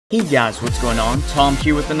Hey guys, what's going on? Tom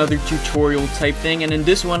here with another tutorial type thing, and in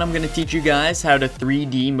this one I'm going to teach you guys how to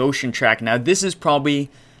 3D motion track. Now this is probably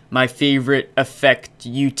my favorite effect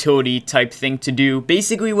utility type thing to do.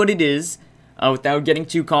 Basically what it is, without getting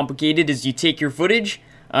too complicated, is you take your footage,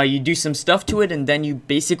 you do some stuff to it, and then you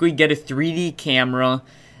basically get a 3D camera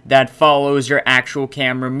that follows your actual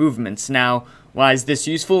camera movements. Now, why is this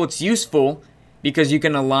useful? It's useful because you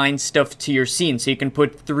can align stuff to your scene. So you can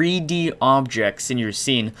put 3D objects in your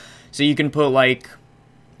scene. So you can put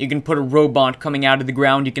a robot coming out of the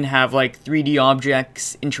ground. You can have like 3D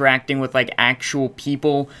objects interacting with like actual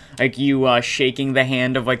people, like you shaking the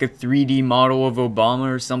hand of like a 3D model of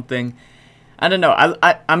Obama or something. I don't know.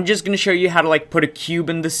 I'm just gonna show you how to like put a cube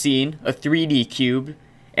in the scene, a 3D cube,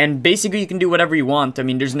 and basically you can do whatever you want. I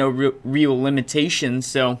mean, there's no real limitations.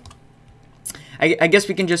 So I guess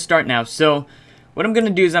we can just start now. So what I'm going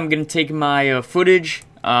to do is I'm going to take my footage,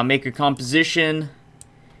 make a composition,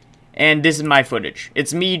 and this is my footage.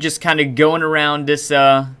 It's me just kind of going around this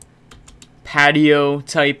patio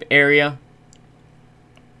type area.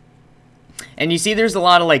 And you see there's a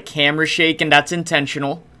lot of like camera shake, and that's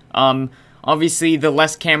intentional. Obviously the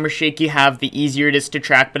less camera shake you have, the easier it is to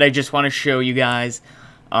track, but I just want to show you guys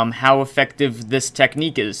how effective this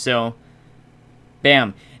technique is. So,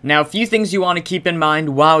 bam. Now, a few things you want to keep in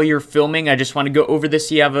mind while you're filming. I just want to go over this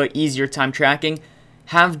so you have an easier time tracking.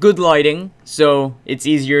 Have good lighting, so it's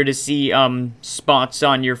easier to see spots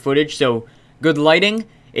on your footage. So, good lighting,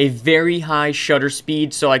 a very high shutter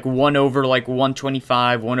speed, so like 1 over like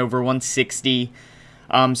 125, 1 over 160.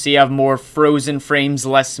 So you have more frozen frames,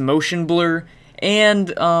 less motion blur, and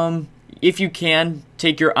if you can,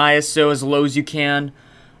 take your ISO as low as you can.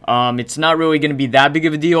 It's not really going to be that big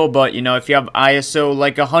of a deal, but, you know, if you have ISO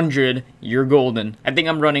like 100, you're golden. I think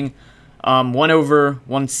I'm running 1 over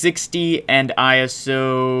 160 and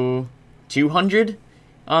ISO 200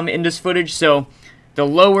 in this footage, so the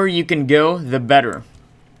lower you can go, the better.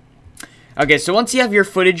 Okay, so once you have your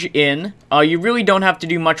footage in, you really don't have to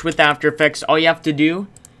do much with After Effects. All you have to do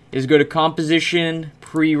is go to Composition,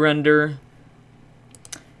 Pre-Render,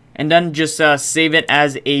 and then just save it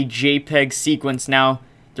as a JPEG sequence. Now,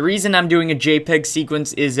 the reason I'm doing a JPEG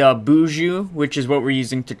sequence is Boujou, which is what we're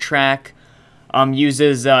using to track,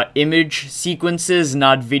 uses image sequences,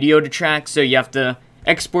 not video to track, so you have to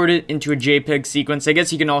export it into a JPEG sequence. I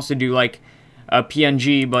guess you can also do like a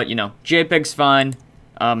PNG, but you know, JPEG's fine,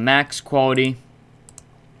 max quality,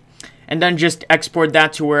 and then just export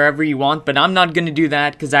that to wherever you want, but I'm not going to do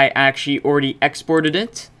that because I actually already exported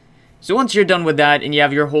it. So once you're done with that and you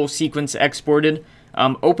have your whole sequence exported,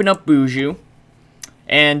 open up Boujou.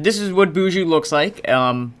 And this is what Boujou looks like.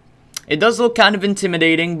 It does look kind of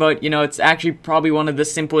intimidating, but, you know, it's actually probably one of the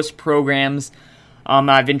simplest programs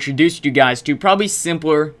I've introduced you guys to. Probably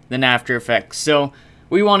simpler than After Effects. So,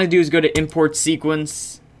 what you want to do is go to Import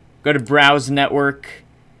Sequence, go to Browse Network,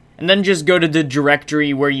 and then just go to the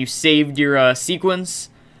directory where you saved your sequence.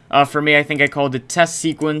 For me, I think I called it Test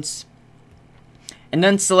Sequence. And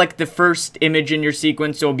then select the first image in your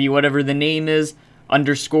sequence. So it'll be whatever the name is.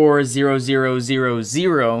 _0000.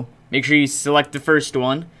 Make sure you select the first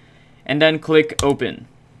one and then click open.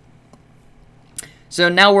 So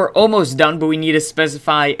now we're almost done, but we need to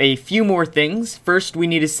specify a few more things. First, we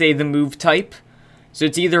need to say the move type. So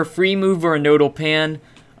it's either a free move or a nodal pan.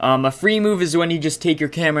 A free move is when you just take your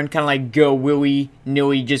camera and kind of like go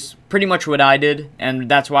willy-nilly, just pretty much what I did, and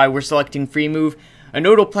that's why we're selecting free move. A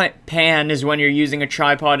nodal pan is when you're using a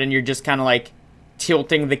tripod and you're just kind of like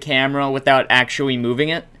tilting the camera without actually moving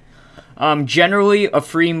it. Generally, a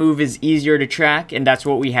free move is easier to track, and that's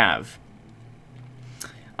what we have.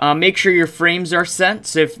 Make sure your frames are set.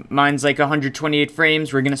 So if mine's like 128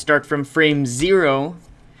 frames, we're going to start from frame 0.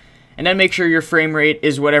 And then make sure your frame rate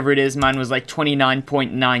is whatever it is. Mine was like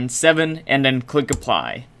 29.97, and then click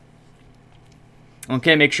apply.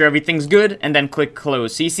 Okay, make sure everything's good, and then click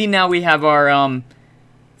close. So you see now we have our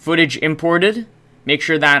footage imported. Make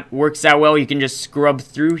sure that works out well. You can just scrub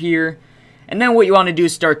through here. And then what you want to do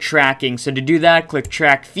is start tracking. So to do that, click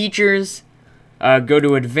Track Features. Go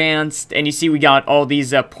to Advanced. And you see we got all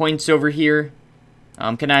these points over here.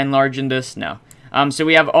 Can I enlarge in this? No. So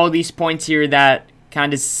we have all these points here that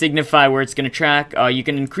kind of signify where it's going to track. You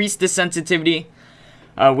can increase the sensitivity,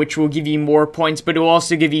 which will give you more points. But it will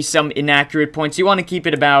also give you some inaccurate points. You want to keep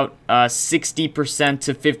it about 60%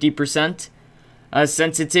 to 50%.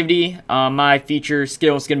 Sensitivity, my feature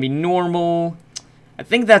scale is going to be normal. I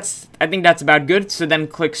think that's about good. So then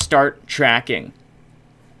click Start Tracking.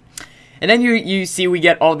 And then you see we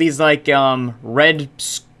get all these like red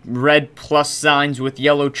plus signs with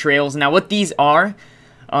yellow trails. Now what these are,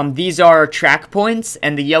 These are track points,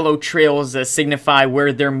 and the yellow trails signify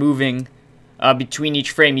where they're moving between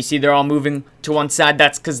each frame. You see they're all moving to one side.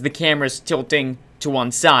 That's because the camera's tilting to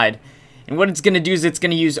one side. And what it's going to do is it's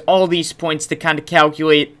going to use all these points to kind of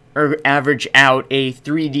calculate or average out a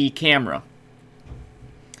 3D camera.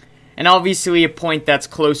 And obviously a point that's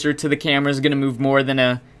closer to the camera is going to move more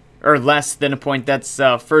than or less than a point that's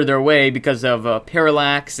further away because of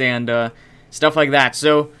parallax and stuff like that.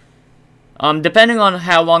 So depending on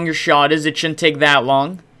how long your shot is, it shouldn't take that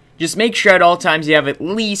long. Just make sure at all times you have at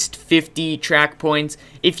least 50 track points.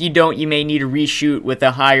 If you don't, you may need to reshoot with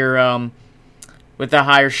a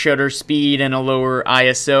higher shutter speed and a lower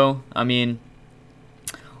ISO. I mean,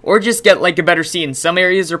 or just get like a better scene. Some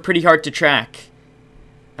areas are pretty hard to track.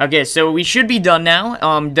 Okay, so we should be done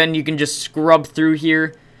now. Then you can just scrub through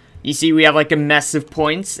here. You see we have like a mess of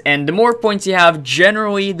points, and the more points you have,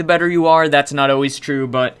 generally the better you are. That's not always true,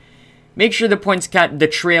 but make sure the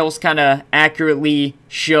trails kind of accurately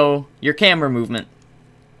show your camera movement.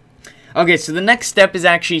 Okay, so the next step is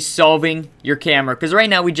actually solving your camera, because right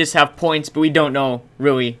now we just have points, but we don't know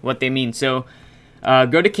really what they mean. So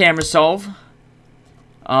go to camera solve.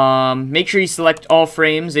 Make sure you select all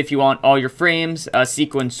frames if you want all your frames,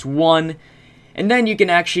 sequence 1, and then you can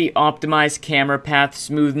actually optimize camera path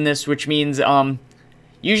smoothness, which means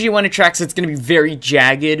usually when it tracks, it's going to be very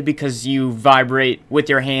jagged because you vibrate with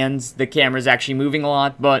your hands. The camera's actually moving a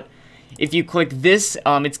lot, but if you click this,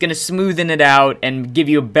 it's going to smoothen it out and give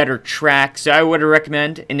you a better track. So I would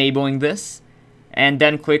recommend enabling this, and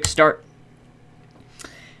then click start.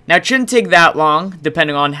 Now it shouldn't take that long,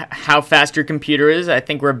 depending on how fast your computer is. I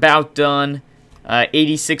think we're about done,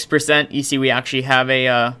 86%. You see we actually have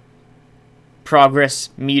a progress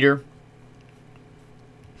meter.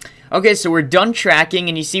 Okay, so we're done tracking,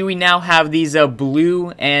 and you see we now have these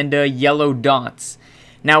blue and yellow dots.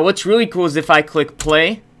 Now what's really cool is if I click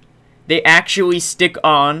play, they actually stick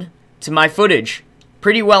on to my footage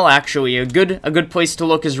pretty well, actually. A good place to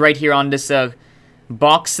look is right here on this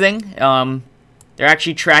box thing. They're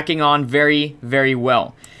actually tracking on very, very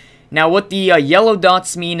well. Now what the yellow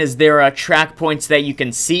dots mean is they're track points that you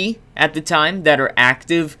can see at the time that are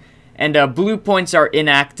active, and blue points are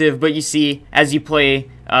inactive, but you see as you play,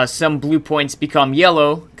 some blue points become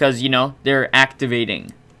yellow because, you know, they're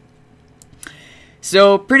activating.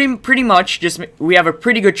 So pretty much just we have a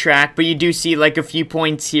pretty good track, but you do see like a few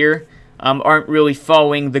points here aren't really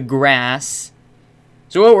following the grass.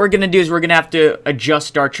 So what we're going to do is we're going to have to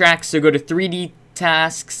adjust our tracks. So go to 3D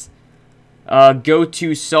tasks, go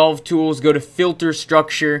to solve tools, go to filter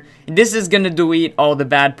structure. And this is going to delete all the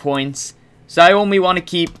bad points. So I only want to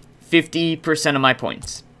keep 50% of my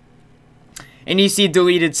points. And you see it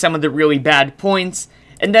deleted some of the really bad points.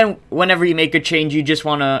 And then whenever you make a change, you just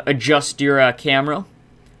want to adjust your camera.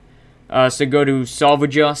 So go to solve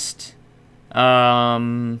adjust.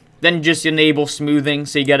 Then just enable smoothing,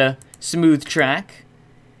 so you get a smooth track.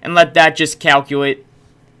 And let that just calculate.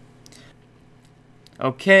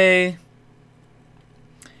 Okay.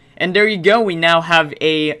 And there you go, we now have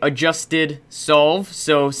a adjusted solve.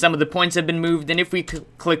 So some of the points have been moved, and if we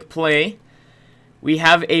click play, we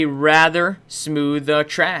have a rather smooth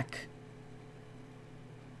track.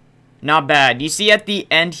 Not bad. You see at the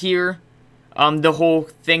end here, the whole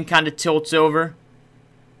thing kind of tilts over.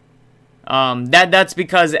 That's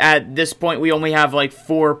because at this point we only have like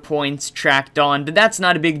 4 points tracked on, but that's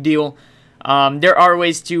not a big deal. There are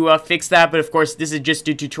ways to fix that, but of course this is just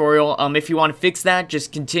a tutorial. If you want to fix that,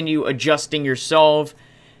 just continue adjusting your solve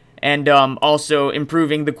and also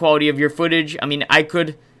improving the quality of your footage. I mean, I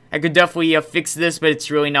could definitely fix this, but it's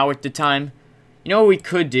really not worth the time. You know what we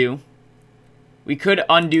could do? We could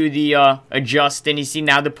undo the adjust, and you see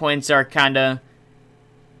now the points are kind of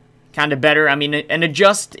better. I mean, an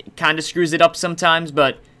adjust kind of screws it up sometimes,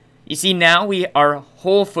 but you see now our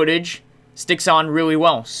whole footage sticks on really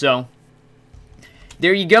well. So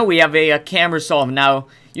there you go. We have a camera solve. Now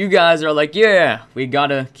you guys are like, yeah, we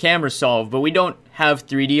got a camera solve, but we don't have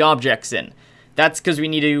 3D objects in. That's because we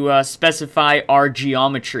need to specify our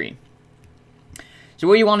geometry. So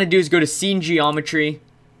what you want to do is go to scene geometry.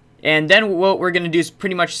 And then what we're going to do is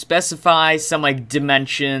pretty much specify some like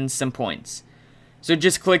dimensions, some points. So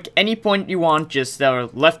just click any point you want, just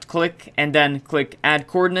left click, and then click add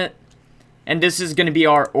coordinate. And this is going to be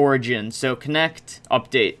our origin. So connect,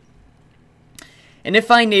 update. And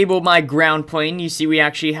if I enable my ground plane, you see we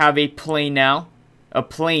actually have a plane now. A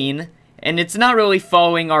plane. And it's not really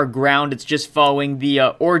following our ground, it's just following the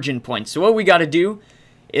origin point. So what we got to do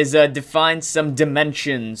is define some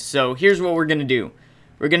dimensions. So here's what we're going to do.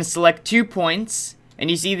 We're going to select 2 points,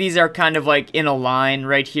 and you see these are kind of like in a line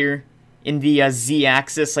right here in the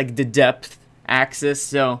z-axis, like the depth axis.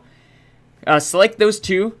 So select those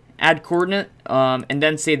two, add coordinate, and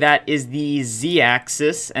then say that is the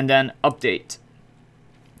z-axis, and then update.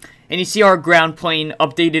 And you see our ground plane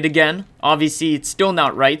updated again. Obviously, it's still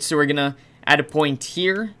not right, so we're going to add a point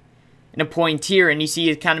here and a point here. And you see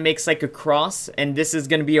it kind of makes like a cross, and this is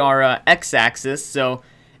going to be our x-axis. So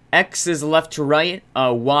x is left to right,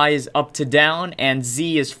 y is up to down, and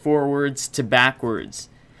z is forwards to backwards.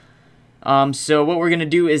 So what we're going to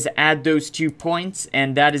do is add those 2 points,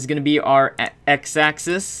 and that is going to be our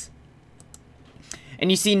x-axis. And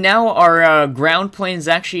you see now our ground plane is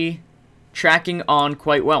actually tracking on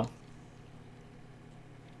quite well.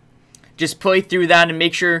 Just play through that and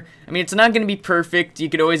make sure, I mean, it's not going to be perfect. You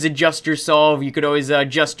could always adjust your solve. You could always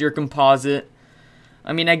adjust your composite.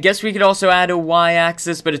 I mean, I guess we could also add a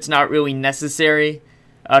y-axis, but it's not really necessary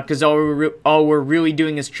because all we're really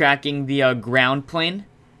doing is tracking the ground plane.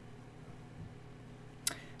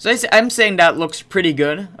 So I'm saying that looks pretty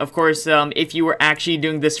good. Of course, if you were actually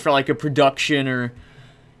doing this for like a production or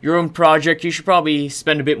your own project, you should probably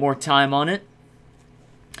spend a bit more time on it.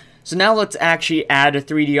 So now let's actually add a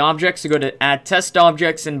 3D object. So go to add test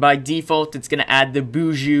objects, and by default it's going to add the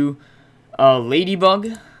Boujou ladybug.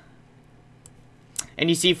 And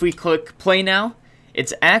you see if we click play now,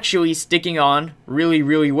 it's actually sticking on really,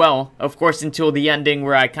 really well. Of course, until the ending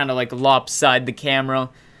where I kind of like lopside the camera.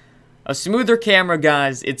 A smoother camera,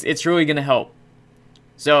 guys, it's really going to help.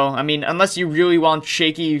 So, I mean, unless you really want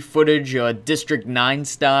shaky footage, District 9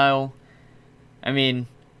 style, I mean,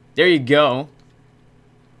 there you go.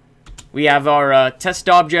 We have our test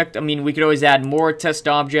object. I mean, we could always add more test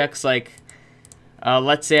objects, like,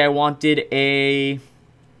 let's say I wanted a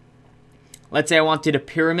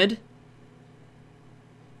pyramid.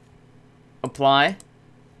 Apply.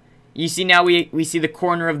 You see now we see the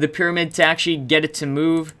corner of the pyramid. To actually get it to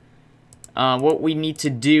move, what we need to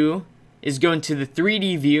do is go into the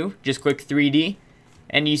 3D view. Just click 3D,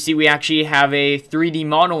 and you see we actually have a 3D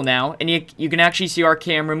model now, and you can actually see our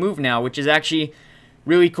camera move now, which is actually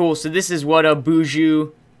really cool. So this is what a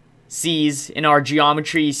Boujou sees in our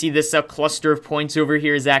geometry. You see this cluster of points over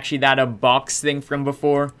here is actually that box thing from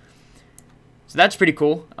before. So that's pretty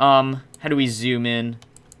cool. How do we zoom in?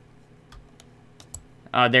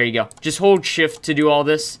 There you go. Just hold shift to do all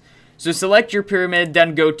this. So select your pyramid,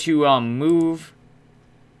 then go to move.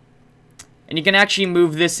 And you can actually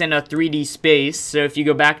move this in a 3D space. So if you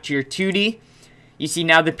go back to your 2D, you see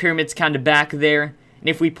now the pyramid's kind of back there. And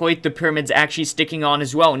if we point, the pyramid's actually sticking on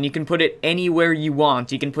as well. And you can put it anywhere you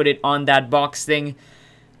want. You can put it on that box thing,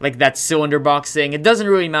 like that cylinder box thing. It doesn't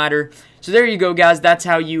really matter. So there you go, guys. That's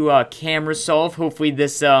how you camera solve. Hopefully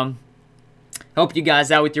this helped you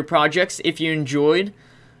guys out with your projects. If you enjoyed,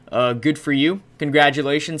 good for you.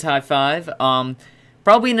 Congratulations. High five.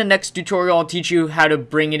 Probably in the next tutorial, I'll teach you how to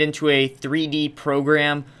bring it into a 3D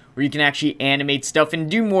program where you can actually animate stuff and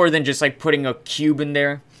do more than just like putting a cube in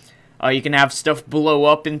there. You can have stuff blow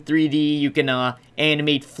up in 3D. You can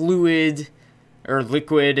animate fluid or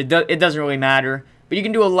liquid. It doesn't really matter. But you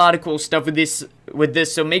can do a lot of cool stuff with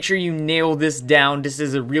this. So make sure you nail this down. This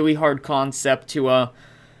is a really hard concept to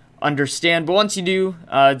understand. But once you do,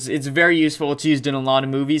 it's very useful. It's used in a lot of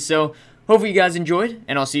movies. So hopefully you guys enjoyed,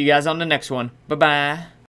 and I'll see you guys on the next one. Bye-bye.